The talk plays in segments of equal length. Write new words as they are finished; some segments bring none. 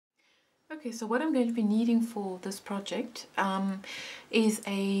Okay, so what I'm going to be needing for this project is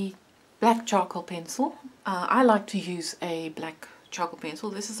a black charcoal pencil. I like to use a black charcoal pencil.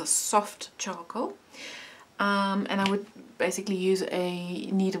 This is a soft charcoal. And I would basically use a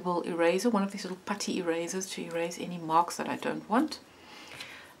kneadable eraser, one of these little putty erasers to erase any marks that I don't want.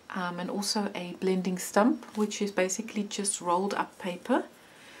 And also a blending stump, which is basically just rolled up paper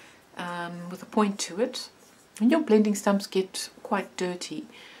with a point to it. When your blending stumps get quite dirty,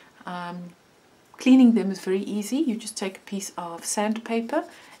 cleaning them is very easy. You just take a piece of sandpaper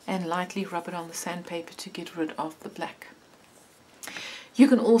and lightly rub it on the sandpaper to get rid of the black. You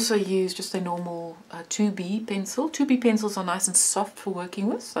can also use just a normal 2B pencil. 2B pencils are nice and soft for working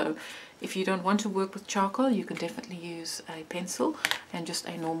with, so if you don't want to work with charcoal, you can definitely use a pencil and just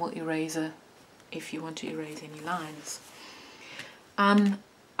a normal eraser if you want to erase any lines.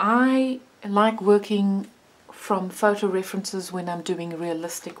 I like working from photo references when I'm doing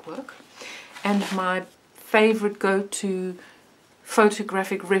realistic work, and my favorite go-to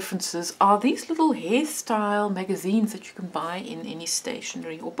photographic references are these little hairstyle magazines that you can buy in any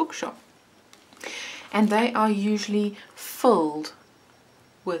stationery or bookshop, and they are usually filled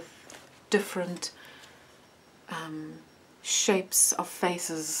with different shapes of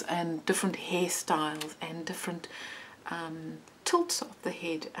faces and different hairstyles and different tilts of the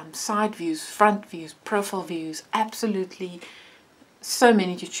head, side views, front views, profile views, absolutely so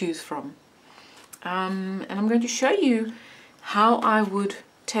many to choose from. And I'm going to show you how I would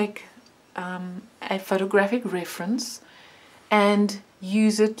take a photographic reference and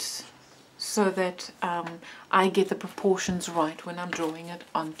use it so that I get the proportions right when I'm drawing it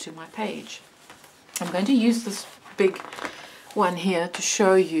onto my page. I'm going to use this big one here to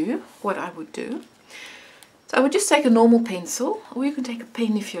show you what I would do. So I would just take a normal pencil, or you can take a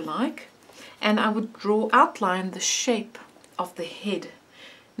pen if you like, and I would outline the shape of the head.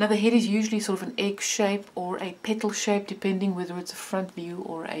 Now the head is usually sort of an egg shape or a petal shape, depending whether it's a front view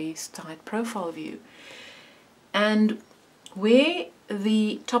or a side profile view. And where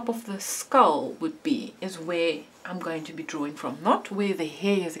the top of the skull would be is where I'm going to be drawing from, not where the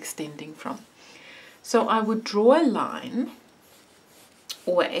hair is extending from. So I would draw a line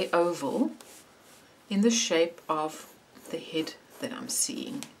or an oval in the shape of the head that I'm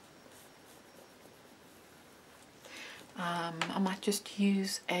seeing. I might just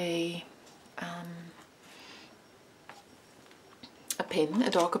use a pen, a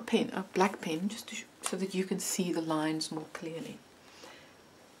darker pen, a black pen, just so that you can see the lines more clearly.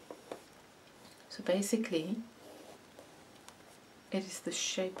 So basically, it is the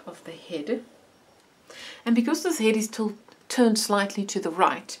shape of the head. And because this head is turned slightly to the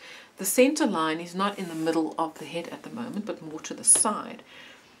right, the center line is not in the middle of the head at the moment, but more to the side.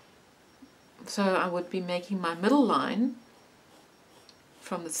 So I would be making my middle line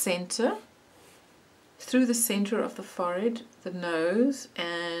from the center, through the center of the forehead, the nose,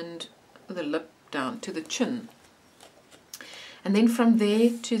 and the lip down to the chin. And then from there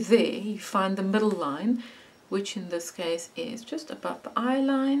to there, you find the middle line, which in this case is just above the eye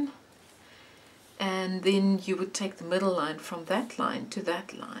line. And then you would take the middle line from that line to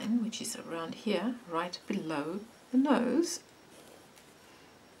that line, which is around here, right below the nose.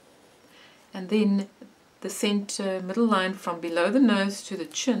 And then the center middle line from below the nose to the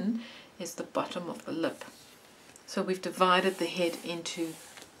chin is the bottom of the lip. So we've divided the head into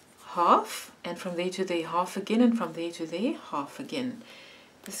half, and from there to there half again, and from there to there half again.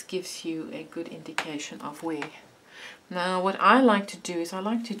 This gives you a good indication of where. Now what I like to do is I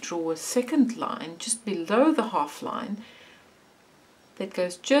like to draw a second line just below the half line that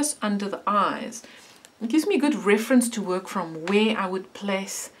goes just under the eyes. It gives me a good reference to work from, where I would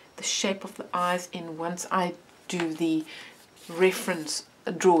place the shape of the eyes in once I do the reference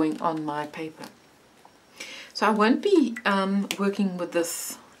drawing on my paper. So I won't be working with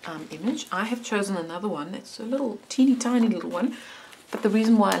this image. I have chosen another one. It's a little teeny tiny little one, but the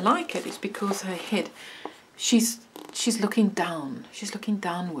reason why I like it is because her head, she's looking down, she's looking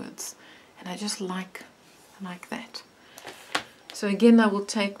downwards, and I just like that. So again, I will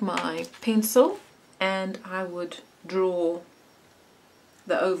take my pencil and I would draw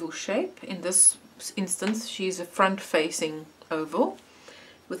the oval shape. In this instance, she's a front-facing oval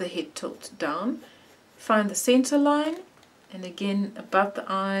with a head tilt down. Find the center line, and again above the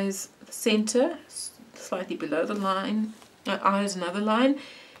eyes, the center, slightly below the line, eyes another line,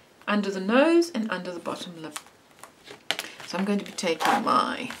 under the nose and under the bottom lip. So I'm going to be taking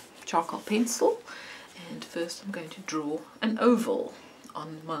my charcoal pencil, and first I'm going to draw an oval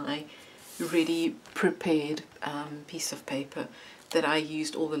on my ready prepared piece of paper that I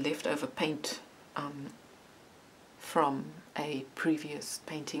used all the leftover paint from a previous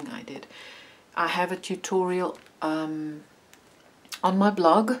painting I did. I have a tutorial on my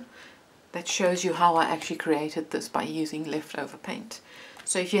blog that shows you how I actually created this by using leftover paint.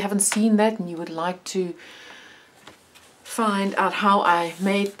 So if you haven't seen that and you would like to find out how I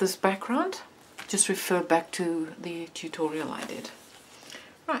made this background, just refer back to the tutorial I did.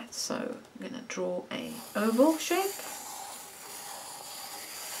 Right, so I'm going to draw a oval shape.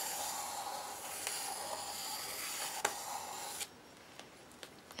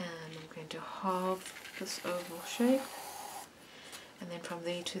 And I'm going to halve this oval shape. And then from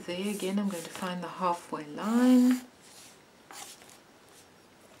there to there again, I'm going to find the halfway line.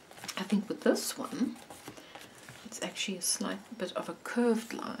 I think with this one, it's actually a slight bit of a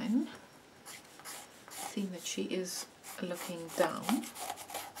curved line, seeing that she is looking down.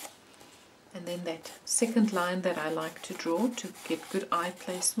 And then that second line that I like to draw to get good eye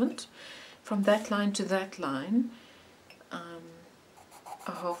placement, from that line to that line,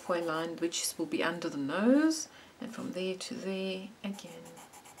 a halfway line which will be under the nose, and from there to there again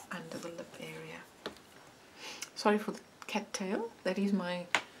under the lip area. Sorry for the cat tail, that is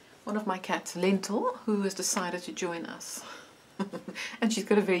one of my cats, Lentil, who has decided to join us. And she's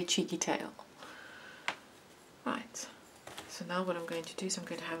got a very cheeky tail. Right, so now what I'm going to do is I'm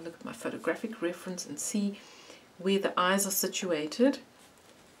going to have a look at my photographic reference and see where the eyes are situated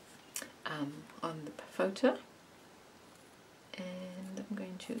on the photo. And I'm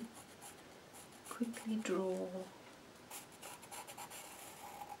going to quickly draw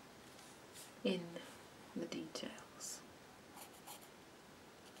in the details.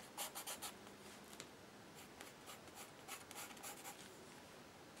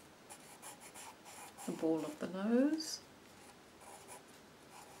 The ball of the nose,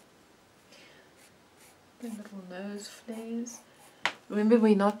 the little nose flares. Remember,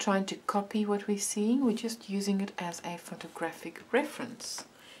 we're not trying to copy what we're seeing, we're just using it as a photographic reference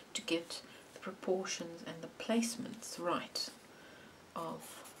to get the proportions and the placements right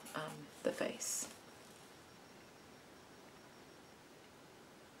of the face.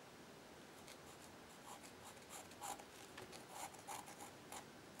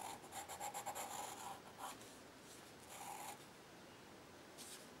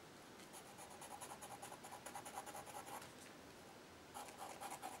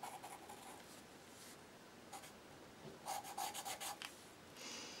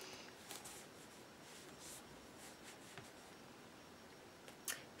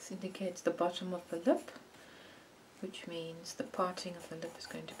 Indicates the bottom of the lip, which means the parting of the lip is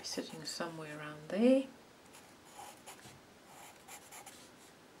going to be sitting somewhere around there.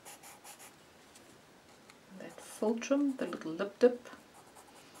 That fulcrum, the little lip dip.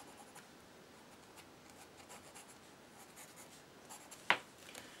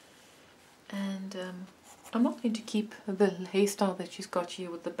 And I'm not going to keep the hairstyle that she's got here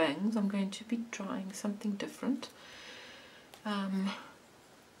with the bangs. I'm going to be trying something different.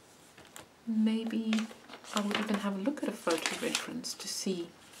 Maybe I will even have a look at a photo reference to see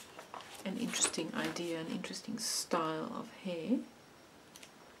an interesting idea, an interesting style of hair.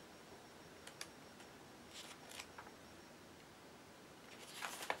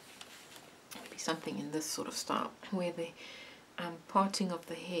 Maybe something in this sort of style, where the parting of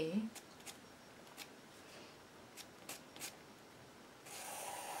the hair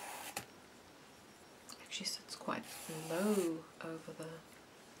actually sits quite low over the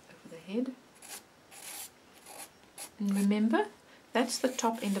head. And remember, that's the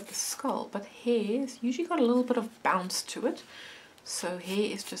top end of the skull, but hair's usually got a little bit of bounce to it, so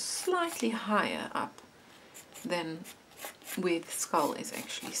hair is just slightly higher up than where the skull is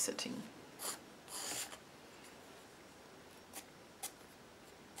actually sitting.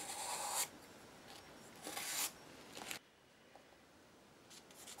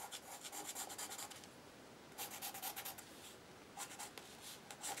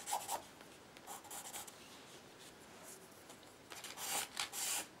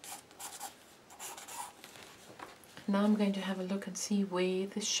 Now I'm going to have a look and see where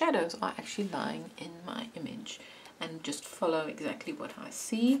the shadows are actually lying in my image, and just follow exactly what I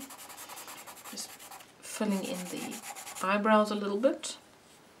see. Just filling in the eyebrows a little bit.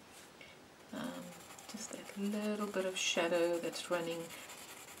 Just that little bit of shadow that's running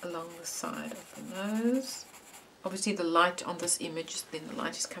along the side of the nose. Obviously the light on this image, then the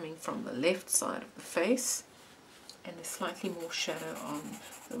light is coming from the left side of the face, and there's slightly more shadow on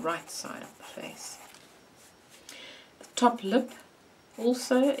the right side of the face. Top lip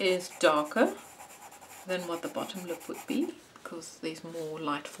also is darker than what the bottom lip would be, because there's more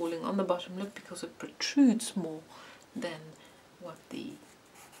light falling on the bottom lip because it protrudes more than what the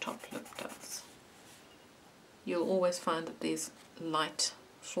top lip does. you'll always find that there's light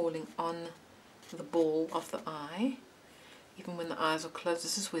falling on the ball of the eye. Even when the eyes are closed,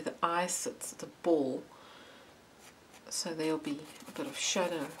 this is where the eye sits, the ball. So there'll be a bit of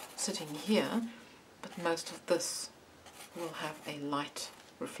shadow sitting here, but most of this will have a light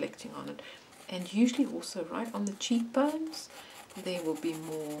reflecting on it. And usually also right on the cheekbones, there will be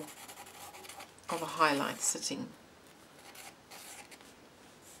more of a highlight sitting.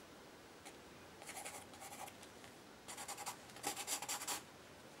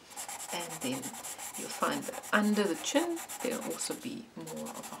 And then you'll find that under the chin, there'll also be more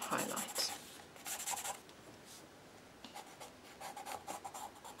of a highlight.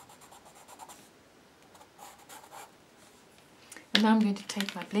 And now I'm going to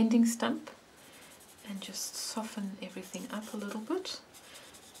take my blending stump and just soften everything up a little bit,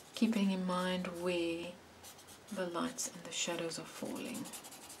 keeping in mind where the lights and the shadows are falling.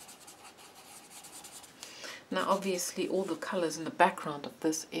 Now obviously all the colors in the background of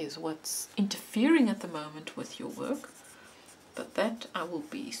this is what's interfering at the moment with your work, but that I will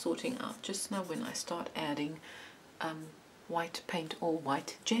be sorting out just now when I start adding white paint or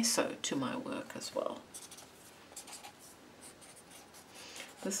white gesso to my work as well.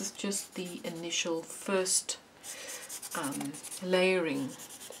 This is just the initial first layering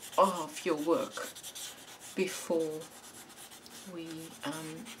of your work before we,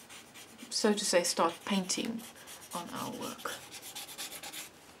 so to say, start painting on our work.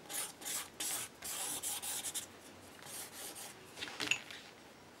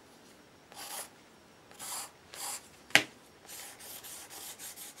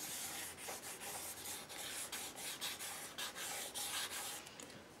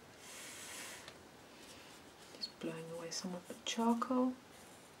 Blowing away some of the charcoal.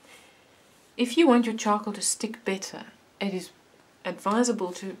 If you want your charcoal to stick better, it is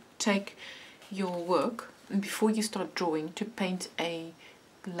advisable to take your work and before you start drawing to paint a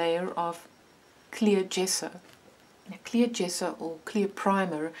layer of clear gesso. Now, clear gesso or clear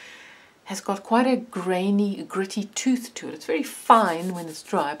primer has got quite a grainy, gritty tooth to it. It's very fine when it's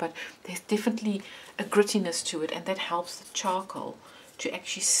dry, but there's definitely a grittiness to it, and that helps the charcoal to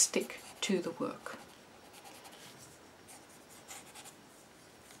actually stick to the work.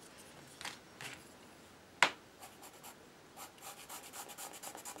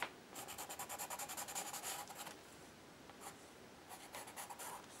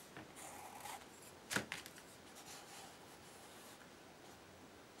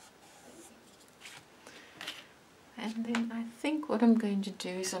 And then I think what I'm going to do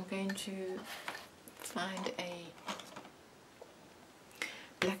is I'm going to find a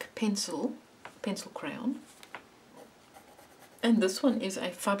black pencil crayon, and this one is a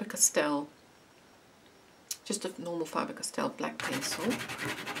Faber-Castell, just a normal Faber-Castell black pencil.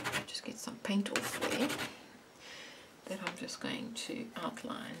 Just get some paint off there. Then I'm just going to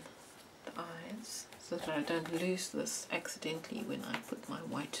outline the eyes so that I don't lose this accidentally when I put my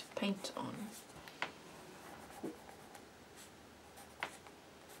white paint on.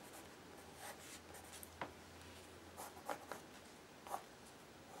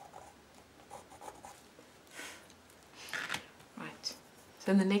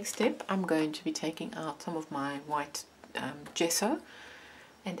 So in the next step, I'm going to be taking out some of my white gesso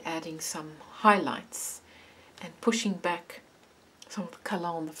and adding some highlights and pushing back some of the colour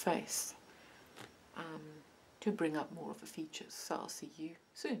on the face to bring up more of the features. So I'll see you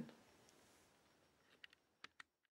soon.